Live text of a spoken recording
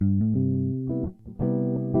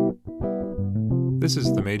This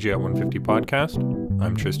is the Meiji at 150 podcast.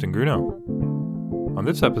 I'm Tristan Grunow. On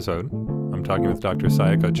this episode, I'm talking with Dr.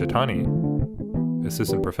 Sayaka Chatani,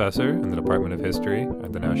 assistant professor in the Department of History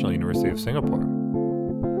at the National University of Singapore.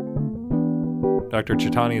 Dr.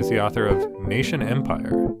 Chatani is the author of Nation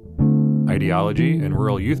Empire: Ideology and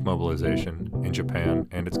Rural Youth Mobilization in Japan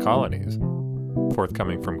and its Colonies,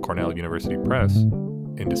 forthcoming from Cornell University Press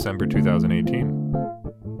in December 2018.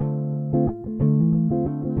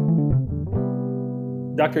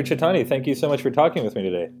 Dr. Chatani, thank you so much for talking with me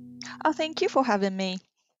today. Oh, thank you for having me.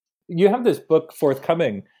 You have this book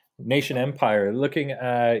forthcoming, Nation Empire, looking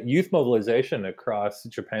at youth mobilization across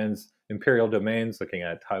Japan's imperial domains, looking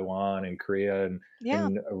at Taiwan and Korea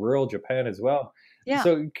and rural Japan as well. Yeah.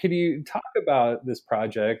 So could you talk about this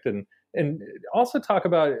project and also talk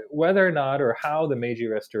about whether or not or how the Meiji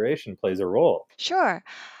Restoration plays a role? Sure.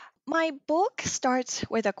 My book starts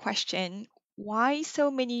with a question: why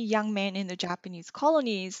so many young men in the Japanese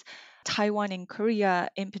colonies, Taiwan and Korea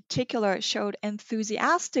in particular, showed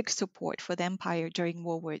enthusiastic support for the empire during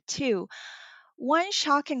World War II? One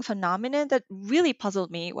shocking phenomenon that really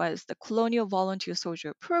puzzled me was the colonial volunteer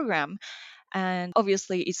soldier program. And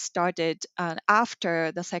obviously, it started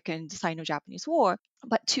after the Second Sino Japanese War.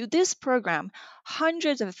 But to this program,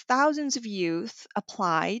 hundreds of thousands of youth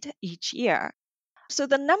applied each year. So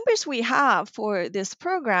the numbers we have for this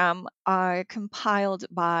program are compiled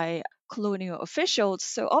by colonial officials.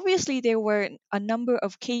 So obviously, there were a number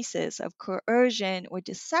of cases of coercion or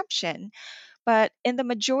deception. But in the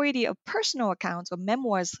majority of personal accounts or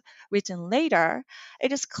memoirs written later,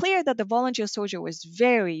 it is clear that the volunteer soldier was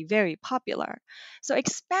very, very popular. So,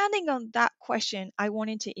 expanding on that question, I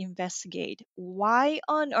wanted to investigate why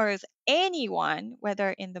on earth anyone,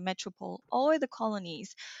 whether in the metropole or the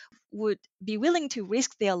colonies, would be willing to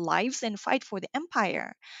risk their lives and fight for the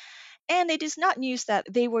empire. And it is not news that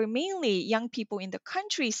they were mainly young people in the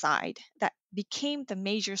countryside that became the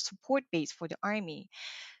major support base for the army.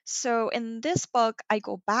 So in this book, I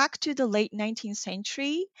go back to the late 19th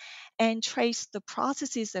century and trace the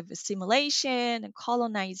processes of assimilation and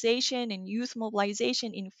colonization and youth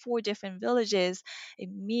mobilization in four different villages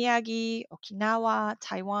in Miyagi, Okinawa,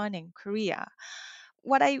 Taiwan, and Korea.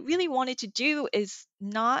 What I really wanted to do is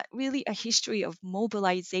not really a history of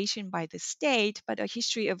mobilization by the state, but a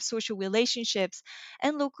history of social relationships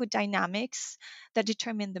and local dynamics that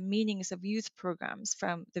determine the meanings of youth programs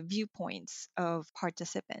from the viewpoints of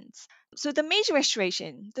participants. So the Meiji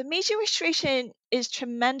Restoration is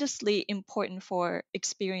tremendously important for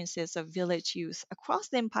experiences of village youth across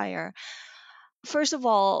the empire. First of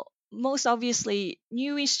all, most obviously,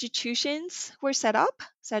 new institutions were set up,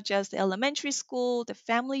 such as the elementary school, the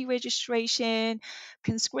family registration,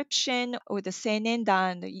 conscription, or the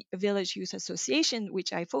Seinendan, the Village Youth Association,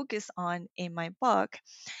 which I focus on in my book.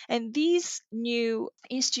 And these new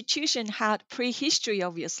institutions had prehistory,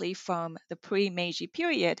 obviously, from the pre-Meiji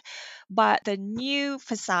period, but the new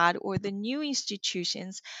facade or the new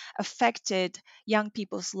institutions affected young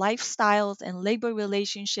people's lifestyles and labor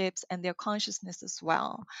relationships and their consciousness as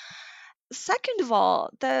well. Second of all,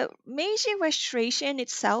 the Meiji Restoration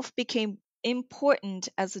itself became important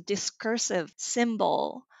as a discursive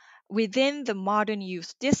symbol within the modern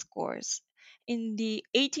youth discourse. In the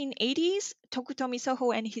 1880s, Tokutomi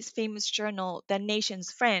Soho and his famous journal, The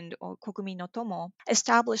Nation's Friend, or Kokumi no Tomo,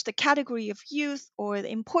 established the category of youth or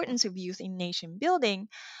the importance of youth in nation building.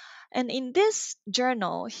 And in this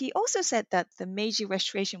journal, he also said that the Meiji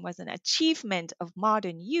Restoration was an achievement of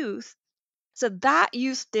modern youth. So that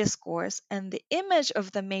youth discourse and the image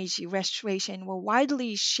of the Meiji Restoration were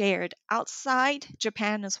widely shared outside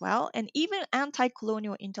Japan as well, and even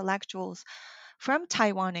anti-colonial intellectuals from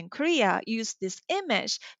Taiwan and Korea use this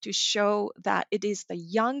image to show that it is the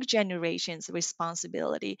young generation's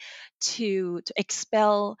responsibility to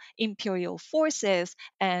expel imperial forces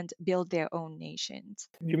and build their own nations.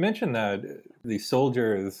 You mentioned that the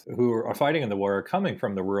soldiers who are fighting in the war are coming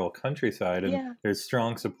from the rural countryside, and Yeah. there's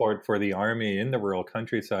strong support for the army in the rural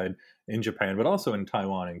countryside in Japan, but also in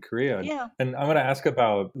Taiwan and Korea. Yeah. And I'm going to ask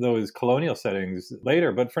about those colonial settings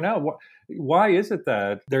later. But for now, why is it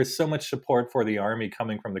that there's so much support for the army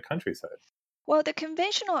coming from the countryside? Well, the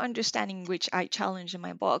conventional understanding, which I challenge in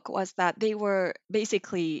my book, was that they were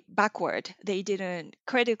basically backward. They didn't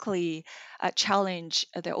critically challenge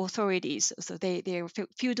the authorities. So their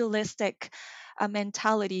feudalistic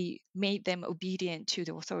mentality made them obedient to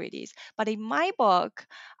the authorities. But in my book,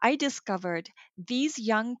 I discovered these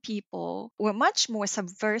young people were much more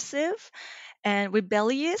subversive and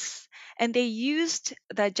rebellious, and they used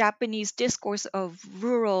the Japanese discourse of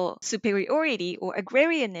rural superiority or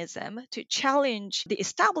agrarianism to challenge the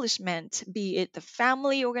establishment, be it the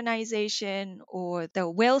family organization or the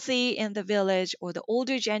wealthy in the village or the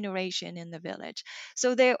older generation in the village.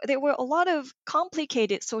 So there were a lot of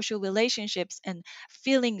complicated social relationships and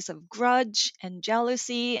feelings of grudge and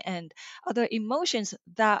jealousy and other emotions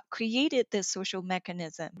that created this social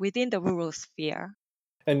mechanism within the rural sphere.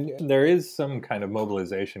 And there is some kind of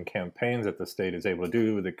mobilization campaigns that the state is able to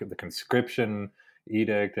do. The conscription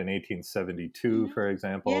edict in 1872, Hmm. for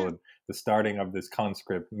example, Yeah. and the starting of this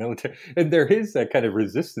conscript military. And there is that kind of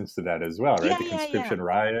resistance to that as well, right? Yeah, The yeah, yeah. conscription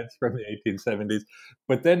riots from the 1870s.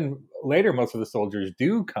 But then later, most of the soldiers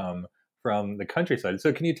do come from the countryside.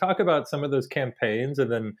 So can you talk about some of those campaigns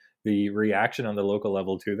and then the reaction on the local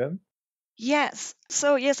level to them? Yes.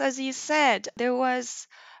 So, yes, as you said, there was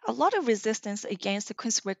a lot of resistance against the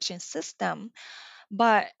conscription system.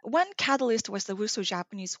 But one catalyst was the Russo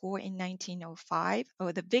Japanese War in 1905,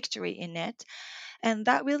 or the victory in it. And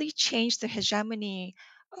that really changed the hegemony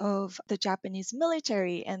of the Japanese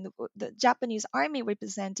military. And the Japanese army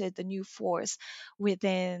represented the new force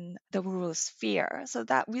within the rural sphere. So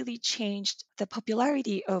that really changed the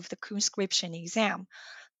popularity of the conscription exam.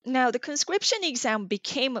 Now, the conscription exam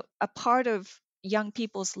became a part of young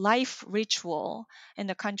people's life ritual in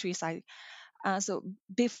the countryside. So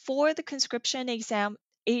before the conscription exam,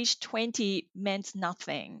 age 20 meant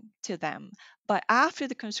nothing to them. But after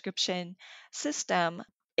the conscription system,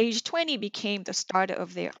 age 20 became the start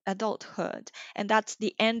of their adulthood. And that's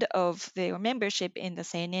the end of their membership in the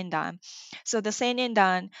Seinindan. So the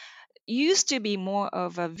Seinindan used to be more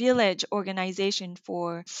of a village organization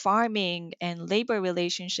for farming and labor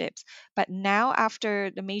relationships. But now, after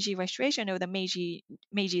the Meiji Restoration or the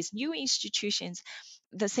Meiji's new institutions,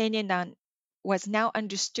 the Seinindan was now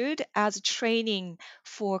understood as training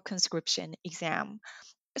for conscription exam.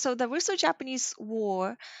 So the Russo-Japanese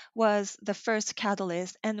War was the first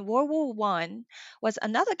catalyst, and World War One was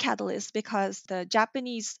another catalyst because the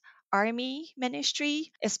Japanese army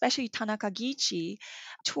ministry, especially Tanaka Gichi,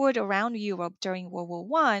 toured around Europe during World War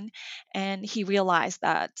One, and he realized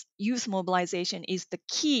that youth mobilization is the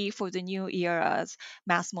key for the new era's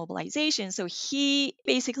mass mobilization. So he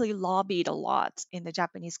basically lobbied a lot in the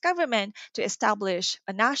Japanese government to establish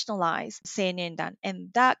a nationalized Seinindan,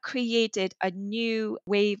 and that created a new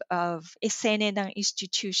wave of Seinindan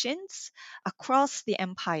institutions across the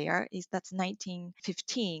empire. That's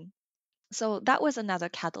 1915. So that was another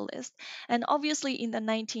catalyst. And obviously, in the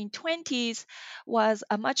 1920s was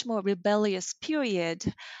a much more rebellious period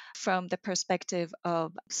from the perspective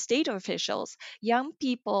of state officials. Young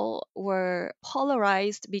people were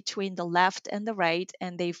polarized between the left and the right,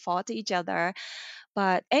 and they fought each other.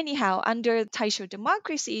 But anyhow, under Taisho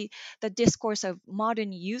democracy, the discourse of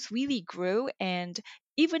modern youth really grew. And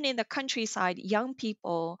even in the countryside, young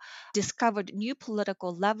people discovered new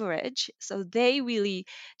political leverage. So they really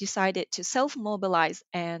decided to self mobilize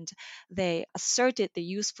and they asserted the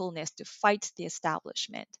usefulness to fight the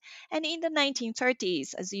establishment. And in the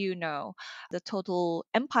 1930s, as you know, the total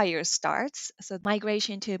empire starts. So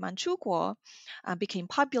migration to Manchukuo became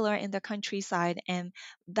popular in the countryside, and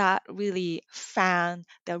that really fanned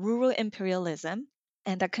the rural imperialism,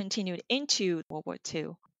 and that continued into World War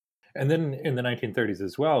II. And then in the 1930s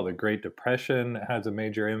as well, the Great Depression has a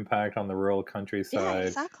major impact on the rural Yeah, countryside.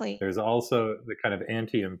 exactly. There's also the kind of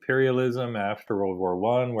anti-imperialism after World War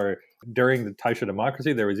One, where during the Taisho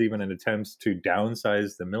democracy, there was even an attempt to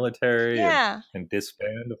downsize the military Yeah, and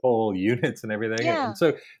disband whole units and everything. And yeah.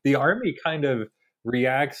 so the army kind of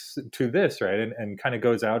reacts to this, right? And kind of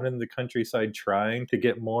goes out in the countryside trying to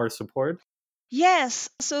get more support. Yes,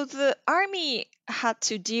 so the army had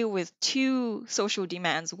to deal with two social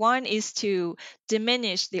demands. One is to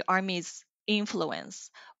diminish the army's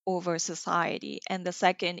influence over society, and the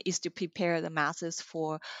second is to prepare the masses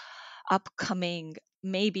for upcoming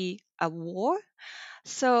maybe a war.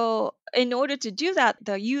 So, in order to do that,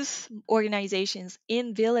 the youth organizations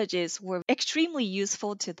in villages were extremely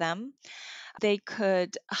useful to them. They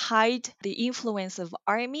could hide the influence of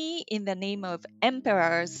army in the name of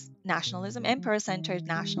emperor's nationalism, emperor-centered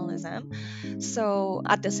nationalism. So,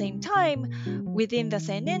 at the same time, within the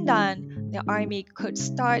Seinindan, the army could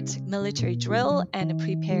start military drill and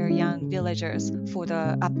prepare young villagers for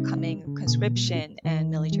the upcoming conscription and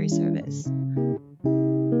military service.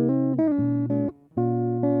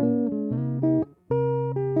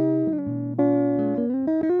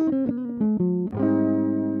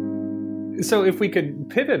 So, if we could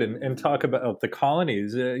pivot and talk about the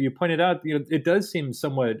colonies, you pointed out, it does seem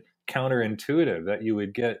somewhat counterintuitive that you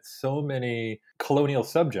would get so many colonial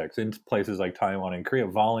subjects in places like Taiwan and Korea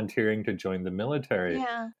volunteering to join the military.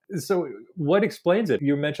 Yeah. So, what explains it?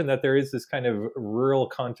 You mentioned that there is this kind of rural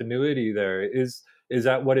continuity there. Is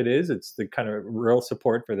that what it is? It's the kind of rural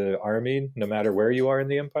support for the army, no matter where you are in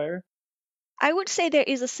the empire? I would say there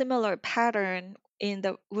is a similar pattern in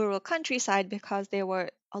the rural countryside because there were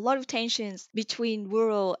a lot of tensions between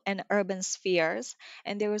rural and urban spheres,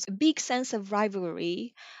 and there was a big sense of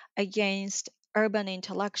rivalry against urban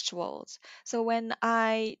intellectuals. So when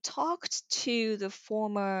I talked to the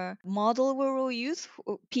former model rural youth,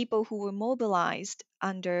 people who were mobilized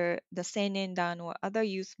under the Senendan or other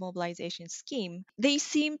youth mobilization scheme, they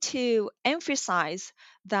seemed to emphasize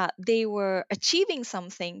that they were achieving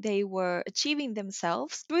something, they were achieving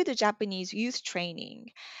themselves through the Japanese youth training.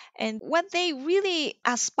 And what they really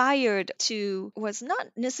aspired to was not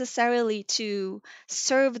necessarily to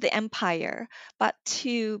serve the empire, but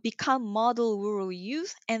to become model rural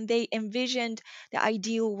youth. And they envisioned the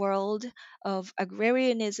ideal world of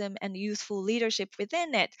agrarianism and youthful leadership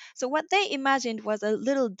within it. So, what they imagined was a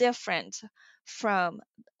little different from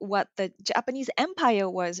what the Japanese empire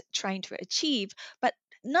was trying to achieve. But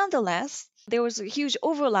nonetheless, there was a huge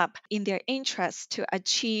overlap in their interests to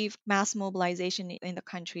achieve mass mobilization in the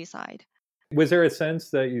countryside. Was there a sense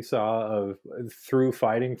that you saw of through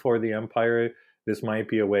fighting for the empire, this might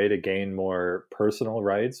be a way to gain more personal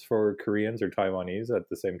rights for Koreans or Taiwanese at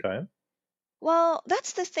the same time? Well,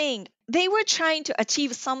 that's the thing. They were trying to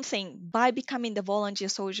achieve something by becoming the volunteer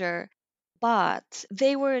soldier, but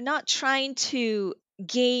they were not trying to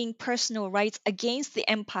gain personal rights against the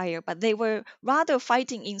empire, but they were rather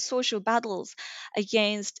fighting in social battles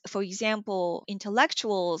against, for example,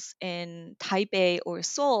 intellectuals in Taipei or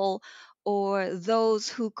Seoul, or those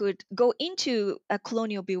who could go into a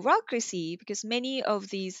colonial bureaucracy, because many of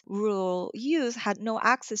these rural youth had no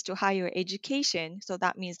access to higher education. So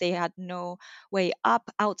that means they had no way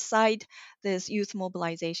up outside this youth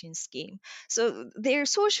mobilization scheme. So their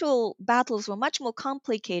social battles were much more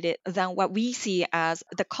complicated than what we see as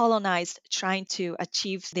the colonized trying to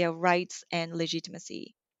achieve their rights and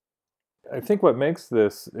legitimacy. I think what makes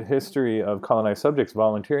this history of colonized subjects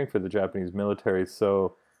volunteering for the Japanese military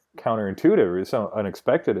so counterintuitive or so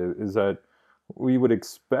unexpected is that we would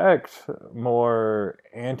expect more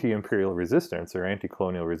anti-imperial resistance or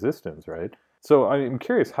anti-colonial resistance, right? So I'm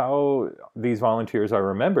curious how these volunteers are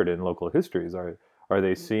remembered in local histories. Are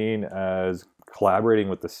they seen as collaborating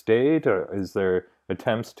with the state, or is there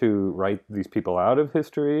attempts to write these people out of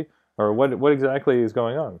history, or what exactly is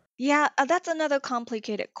going on? Yeah, that's another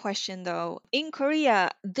complicated question, though. In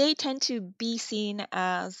Korea, they tend to be seen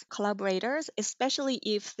as collaborators, especially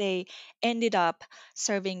if they ended up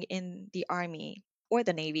serving in the army or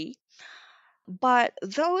the navy. But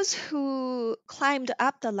those who climbed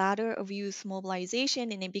up the ladder of youth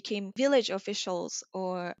mobilization and then became village officials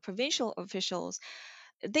or provincial officials,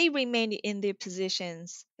 they remained in their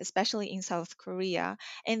positions, especially in South Korea,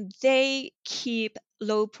 and they keep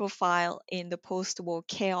low profile in the post war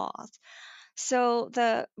chaos. So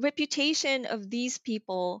the reputation of these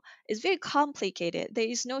people is very complicated. There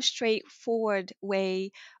is no straightforward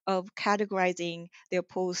way of categorizing their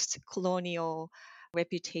post colonial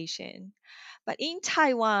reputation. But in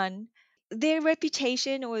Taiwan, their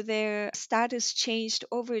reputation or their status changed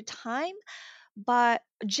over time. But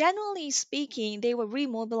generally speaking, they were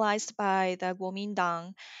remobilized by the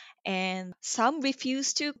Kuomintang, and some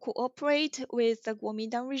refused to cooperate with the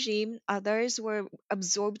Kuomintang regime. Others were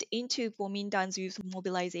absorbed into Kuomintang's youth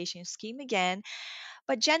mobilization scheme again.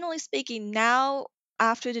 But generally speaking, now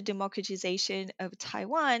after the democratization of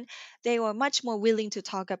Taiwan, they were much more willing to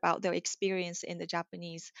talk about their experience in the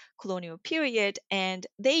Japanese colonial period, and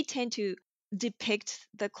they tend to depict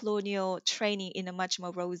the colonial training in a much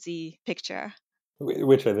more rosy picture.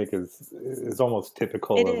 Which I think is almost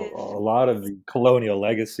typical It of is. a lot of the colonial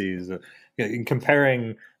legacies. In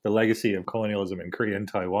comparing the legacy of colonialism in Korea and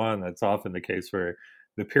Taiwan, that's often the case where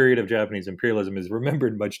the period of Japanese imperialism is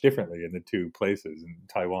remembered much differently in the two places. In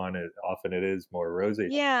Taiwan, often it is more rosy.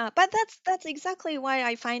 Yeah, but that's exactly why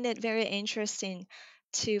I find it very interesting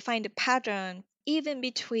to find a pattern even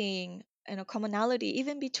between commonality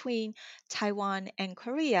even between Taiwan and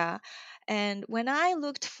Korea. And when I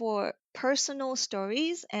looked for personal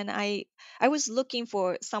stories and I was looking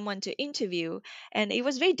for someone to interview, and it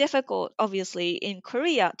was very difficult obviously in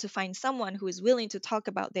Korea to find someone who is willing to talk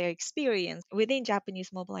about their experience within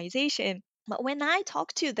Japanese mobilization. But when I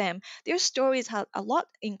talk to them, their stories have a lot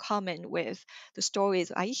in common with the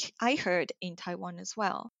stories I heard in Taiwan as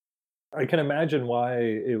well. I can imagine why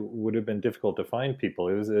it would have been difficult to find people.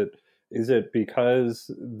 Is it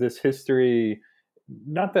because this history,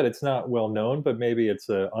 not that it's not well known, but maybe it's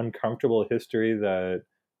an uncomfortable history that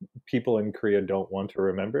people in Korea don't want to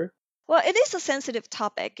remember? Well, it is a sensitive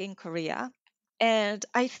topic in Korea. And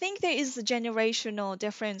I think there is a generational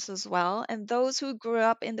difference as well. And those who grew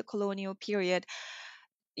up in the colonial period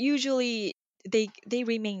usually they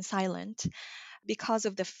remain silent because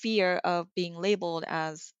of the fear of being labeled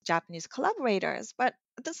as Japanese collaborators. But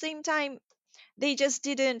at the same time, they just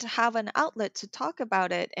didn't have an outlet to talk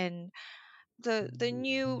about it. And the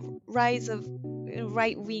new rise of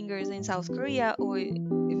right wingers in South Korea or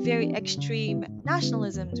very extreme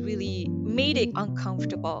nationalisms really made it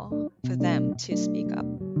uncomfortable for them to speak up.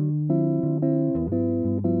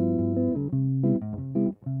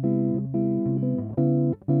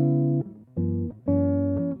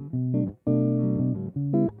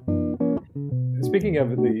 Speaking of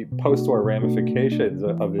the post war ramifications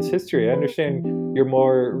of this history, I understand your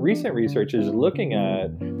more recent research is looking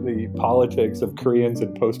at the politics of Koreans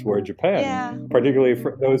in post war Yeah, Japan, particularly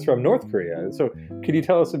for those from North Korea. So, could you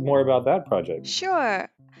tell us more about that project? sure.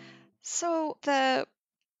 So the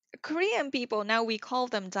Korean people, now we call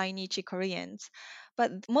them Dainichi Koreans,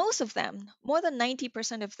 but most of them, more than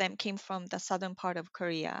 90% of them came from the southern part of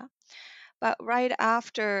Korea. But right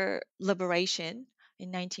after liberation in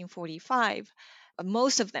 1945,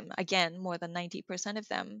 most of them, again, more than 90% of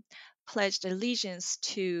them, pledged allegiance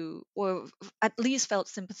to, or at least felt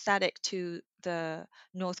sympathetic to the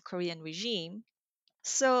North Korean regime.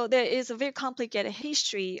 So there is a very complicated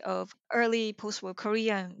history of early post-war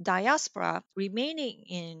Korean diaspora remaining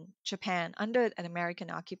in Japan under an American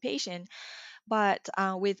occupation. But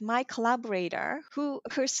with my collaborator, who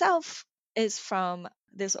herself is from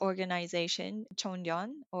this organization,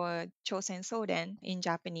 Chonryon or Chosen Soden in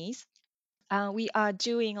Japanese, we are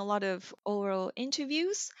doing a lot of oral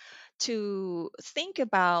interviews to think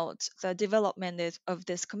about the development of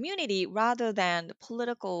this community rather than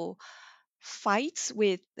political fights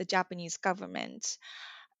with the Japanese government.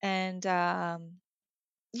 And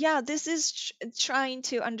yeah, this is trying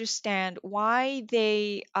to understand why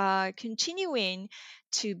they are continuing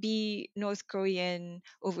to be North Korean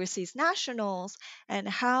overseas nationals and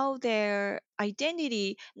how their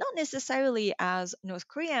identity, not necessarily as North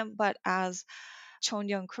Korean, but as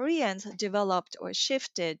Chonryong Koreans, developed or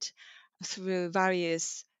shifted through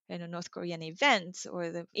various North Korean events or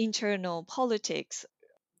the internal politics.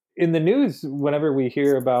 In the news, whenever we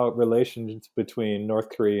hear about relations between North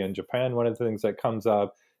Korea and Japan, one of the things that comes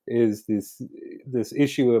up is this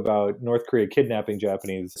issue about North Korea kidnapping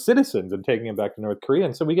Japanese citizens and taking them back to North Korea.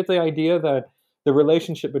 And so we get the idea that the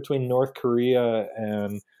relationship between North Korea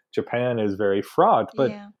and Japan is very fraught.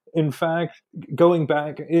 But Yeah. in fact, going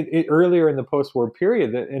back earlier in the post-war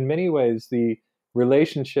period, that in many ways the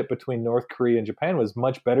relationship between North Korea and Japan was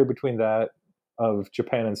much better between that of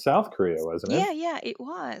Japan and South Korea, wasn't it? Yeah, yeah, it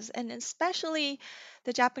was. And especially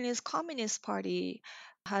the Japanese Communist Party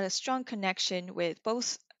had a strong connection with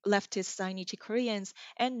both leftist Zainichi Koreans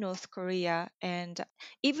and North Korea. And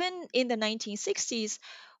even in the 1960s,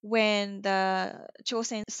 when the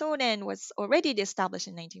Chosen Sonen was already established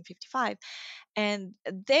in 1955, and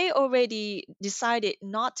they already decided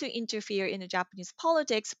not to interfere in the Japanese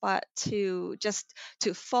politics, but to just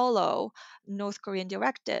to follow North Korean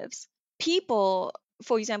directives. People,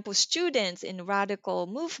 for example, students in radical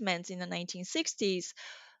movements in the 1960s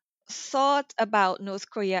thought about North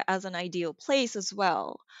Korea as an ideal place as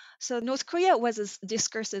well. So North Korea was a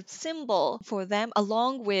discursive symbol for them,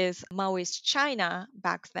 along with Maoist China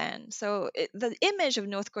back then. So the image of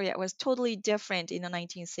North Korea was totally different in the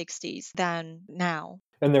 1960s than now.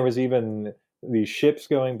 And there was even these ships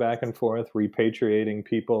going back and forth, repatriating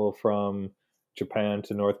people from Japan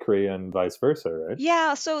to North Korea and vice versa, right?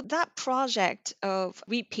 Yeah, so that project of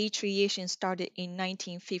repatriation started in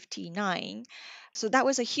 1959. So that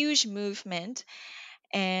was a huge movement,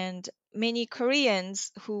 and many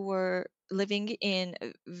Koreans who were living in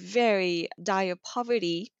very dire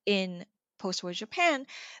poverty in post-war Japan,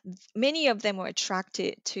 many of them were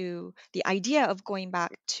attracted to the idea of going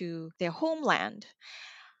back to their homeland.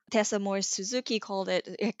 Tessa Morris Suzuki called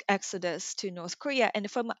it exodus to North Korea.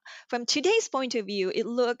 And from today's point of view, it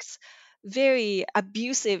looks very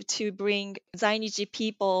abusive to bring Zainichi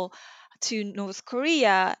people to North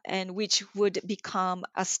Korea, and which would become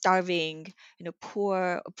a starving,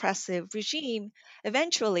 poor, oppressive regime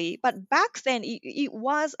eventually. But back then, it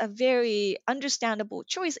was a very understandable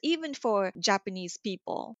choice, even for Japanese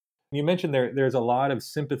people. You mentioned there's a lot of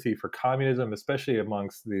sympathy for communism, especially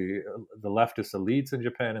amongst the leftist elites in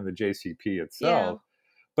Japan and the JCP Yeah. itself.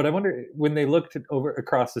 But I wonder, when they looked over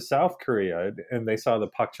across to South Korea and they saw the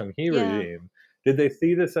Park Chung-hee Yeah. regime, did they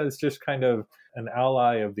see this as just kind of an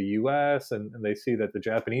ally of the U.S. and they see that the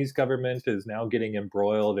Japanese government is now getting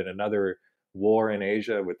embroiled in another war in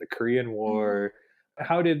Asia with the Korean Hmm. War?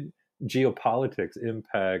 How did geopolitics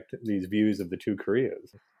impact these views of the two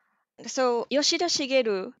Koreas? So Yoshida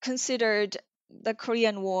Shigeru considered the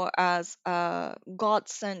Korean War as a God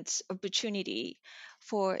sent opportunity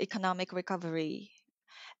for economic recovery.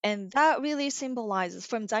 And that really symbolizes,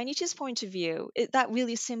 from Dainichi's point of view, that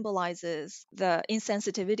really symbolizes the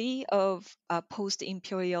insensitivity of post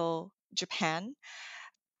imperial Japan.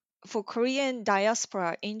 For Korean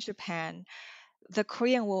diaspora in Japan, the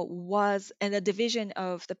Korean War was, and the division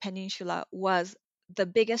of the peninsula was the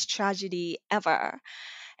biggest tragedy ever.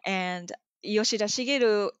 And Yoshida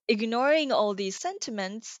Shigeru, ignoring all these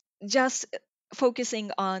sentiments, just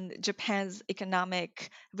focusing on Japan's economic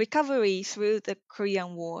recovery through the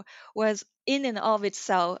Korean War, was in and of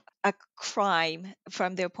itself a crime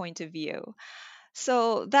from their point of view.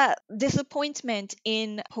 So that disappointment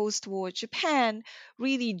in post-war Japan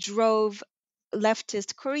really drove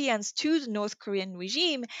leftist Koreans to the North Korean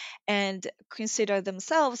regime and consider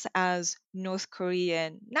themselves as North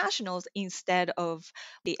Korean nationals instead of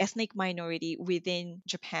the ethnic minority within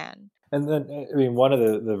Japan. And then, I mean, one of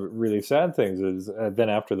the really sad things is then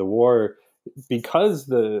after the war, because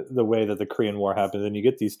the way that the Korean War happened, then you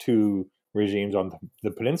get these two regimes on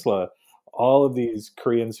the peninsula. All of these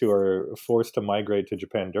Koreans who are forced to migrate to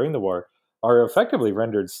Japan during the war are effectively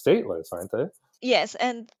rendered stateless, aren't they? Yes,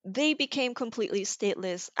 and they became completely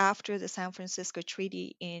stateless after the San Francisco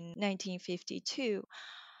Treaty in 1952.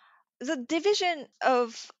 The division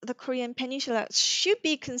of the Korean Peninsula should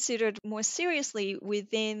be considered more seriously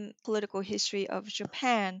within political history of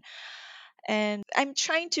Japan. And I'm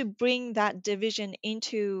trying to bring that division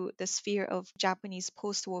into the sphere of Japanese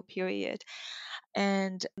post-war period.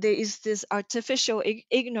 And there is this artificial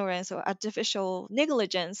ignorance or artificial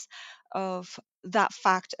negligence of that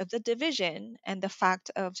fact of the division and the fact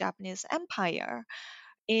of Japanese empire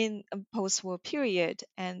in a post-war period,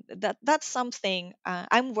 and that's something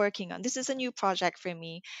I'm working on. This is a new project for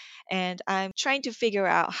me, and I'm trying to figure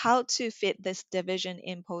out how to fit this division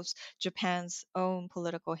in post Japan's own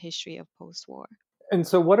political history of post-war. And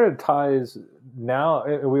so, what are ties now?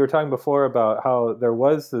 We were talking before about how there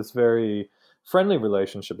was this very friendly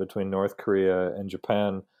relationship between North Korea and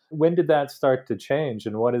Japan. When did that start to change,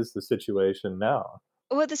 and what is the situation now?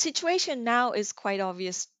 Well, the situation now is quite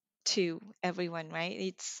obvious to everyone,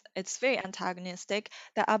 right? It's very antagonistic.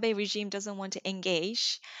 The Abe regime doesn't want to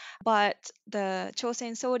engage, but the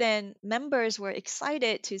Chosen Soden members were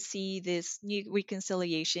excited to see this new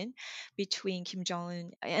reconciliation between Kim Jong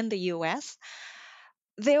Un and the U.S.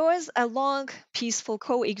 There was a long, peaceful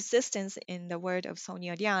coexistence, in the word of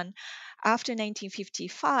Sonia Ryan, after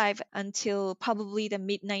 1955 until probably the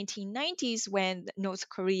mid 1990s when North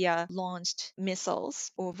Korea launched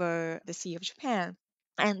missiles over the Sea of Japan.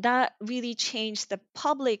 And that really changed the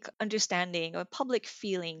public understanding or public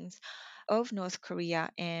feelings of North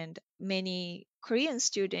Korea, and many Korean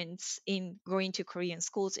students in going to Korean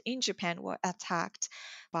schools in Japan were attacked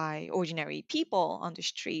by ordinary people on the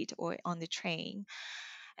street or on the train.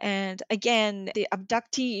 And again, the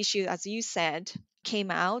abductee issue, as you said,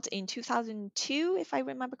 came out in 2002, if I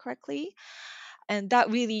remember correctly. And that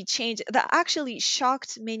really changed, that actually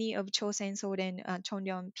shocked many of Chosen Soden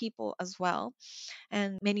Chonryong people as well.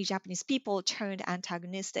 And many Japanese people turned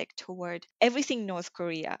antagonistic toward everything North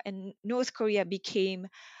Korea. And North Korea became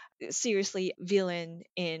seriously villain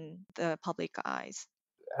in the public eyes.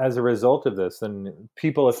 As a result of this, then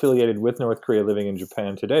people affiliated with North Korea living in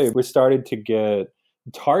Japan today were started to get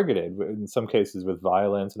targeted, in some cases with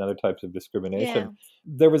violence and other types of discrimination. Yeah.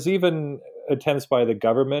 There was even attempts by the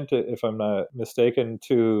government, if I'm not mistaken,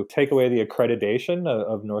 to take away the accreditation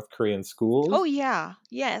of North Korean Oh, schools. yeah.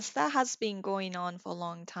 Yes, that has been going on for a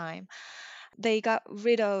long time. They got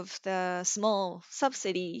rid of the small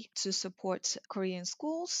subsidy to support Korean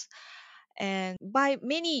schools. And by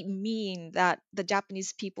many mean that the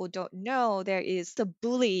Japanese people don't know, there is the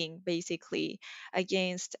bullying basically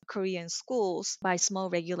against Korean schools by small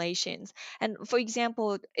regulations. And for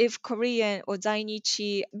example, if Korean or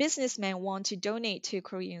Zainichi businessmen want to donate to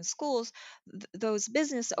Korean schools, those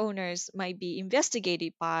business owners might be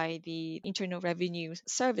investigated by the Internal Revenue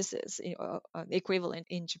Services, equivalent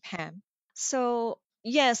in Japan. So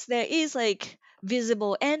yes, there is like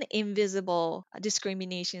visible and invisible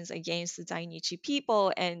discriminations against the Dainichi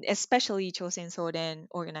people, and especially Chosen Soden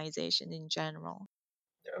organization in general.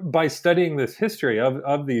 By studying this history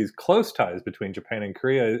of these close ties between Japan and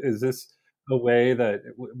Korea, is this a way that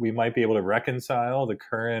we might be able to reconcile the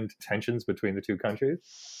current tensions between the two countries?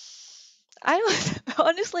 I don't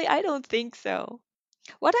honestly, I don't think so.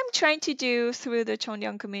 What I'm trying to do through the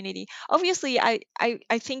Chonryong community, obviously, I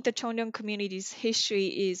think the Chonryong community's history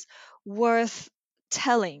is worth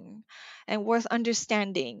telling and worth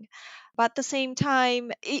understanding. But at the same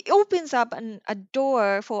time, it opens up a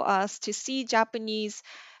door for us to see Japanese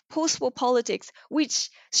post-war politics, which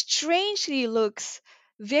strangely looks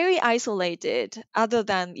very isolated other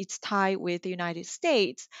than its tie with the United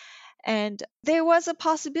States. And there was a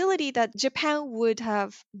possibility that Japan would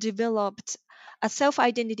have developed a self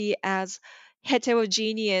identity as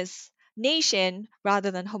heterogeneous nation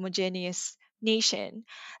rather than homogeneous nation.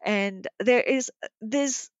 And there is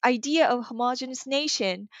this idea of homogeneous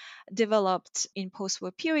nation developed in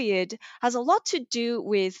post-war period has a lot to do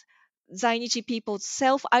with Zainichi people's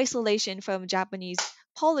self-isolation from Japanese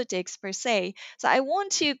politics per se. So I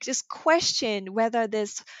want to just question whether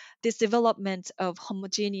this development of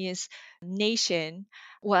homogeneous nation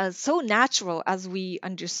was so natural as we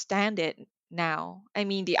understand it now. I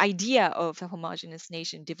mean, the idea of a homogeneous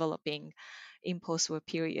nation developing in post-war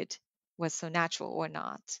period was so natural or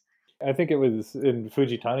not. I think it was in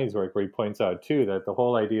Fujitani's work where he points out too that the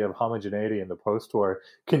whole idea of homogeneity in the post-war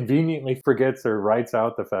conveniently forgets or writes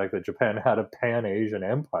out the fact that Japan had a pan-Asian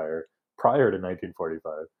empire prior to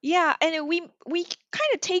 1945. Yeah, and we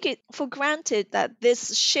kind of take it for granted that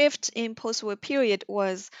this shift in post-war period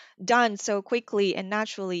was done so quickly and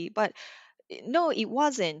naturally, but no, it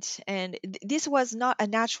wasn't, and this was not a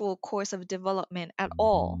natural course of development at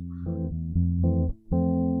all.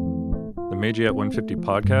 The Meiji at 150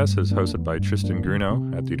 podcast is hosted by Tristan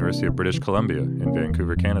Grunow at the University of British Columbia in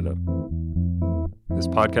Vancouver, Canada. This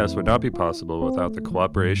podcast would not be possible without the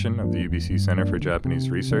cooperation of the UBC Center for Japanese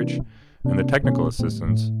Research and the technical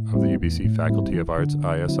assistance of the UBC Faculty of Arts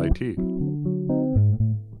ISIT.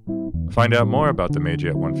 Find out more about the Meiji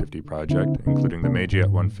at 150 project, including the Meiji at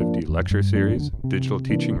 150 lecture series, digital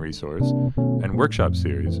teaching resource, and workshop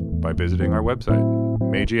series by visiting our website,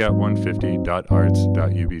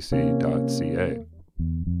 meijiat150.arts.ubc.ca.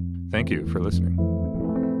 Thank you for listening.